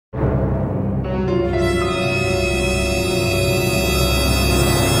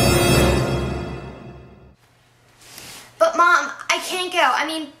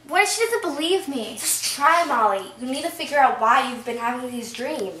What if she doesn't believe me? Just try, Molly. You need to figure out why you've been having these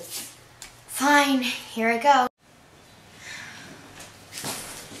dreams. Fine, here I go.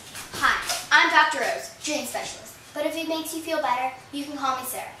 Hi, I'm Dr. Rose, dream specialist. But if it makes you feel better, you can call me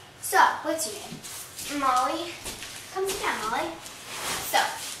Sarah. So, what's your name? Molly? Come sit down, Molly. So,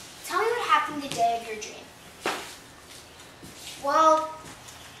 tell me what happened the day of your dream. Well,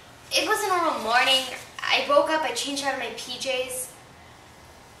 it was a normal morning. I woke up, I changed out of my PJs,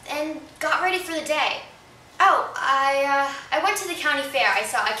 and got ready for the day. Oh, I went to the county fair. I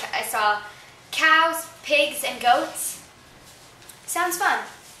saw cows, pigs, and goats. Sounds fun.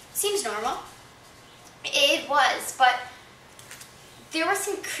 Seems normal. It was, but there was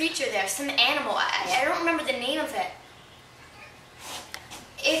some creature there, some animal. I don't remember the name of it.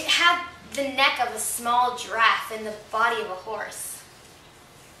 It had the neck of a small giraffe and the body of a horse.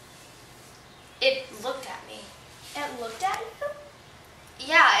 It looked at me. It looked at you?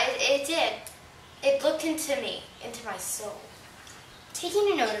 Yeah, it did. It looked into me, into my soul.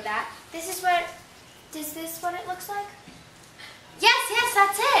 Taking a note of that, is this what it looks like? Yes,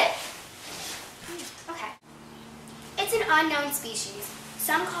 that's it. Okay. It's an unknown species.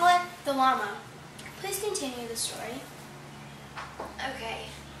 Some call it the llama. Please continue the story. Okay.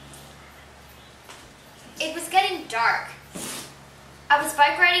 It was getting dark. I was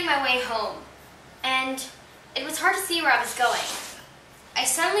bike riding my way home, and it was hard to see where I was going. I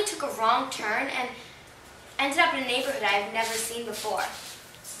suddenly took a wrong turn and ended up in a neighborhood I had never seen before.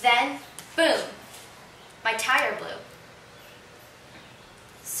 Then, boom, my tire blew.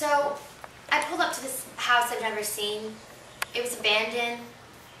 So, I pulled up to this house I'd never seen. It was abandoned,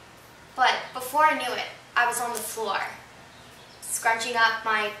 but before I knew it, I was on the floor, scrunching up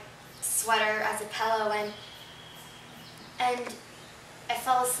my sweater as a pillow, and I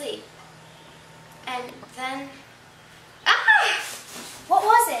fell asleep. And then, What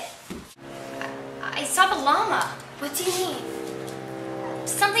was it? I saw the llama. What do you mean?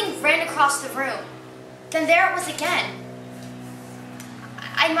 Something ran across the room. Then there it was again.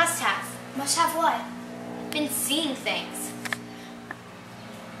 I must have Must have what? been seeing things.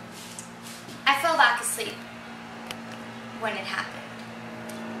 I fell back asleep when it happened.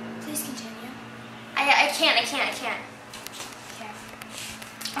 Please continue. I can't. Okay.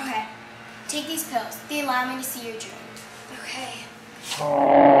 Okay. Take these pills. They allow me to see your dream. Okay.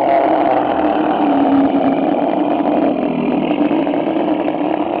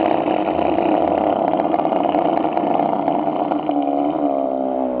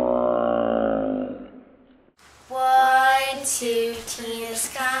 One, two, Tina's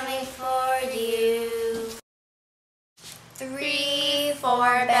coming for you. 3,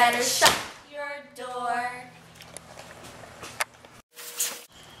 4, better shut your door.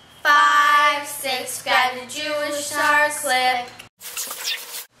 5, 6, grab the Jewish star clip.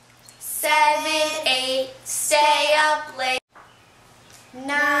 7, 8, stay up late.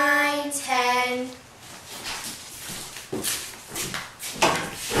 9, 10.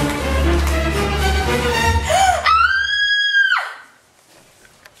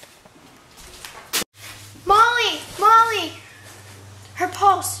 Molly! Her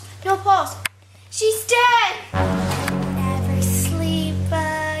pulse. No pulse. She's dead!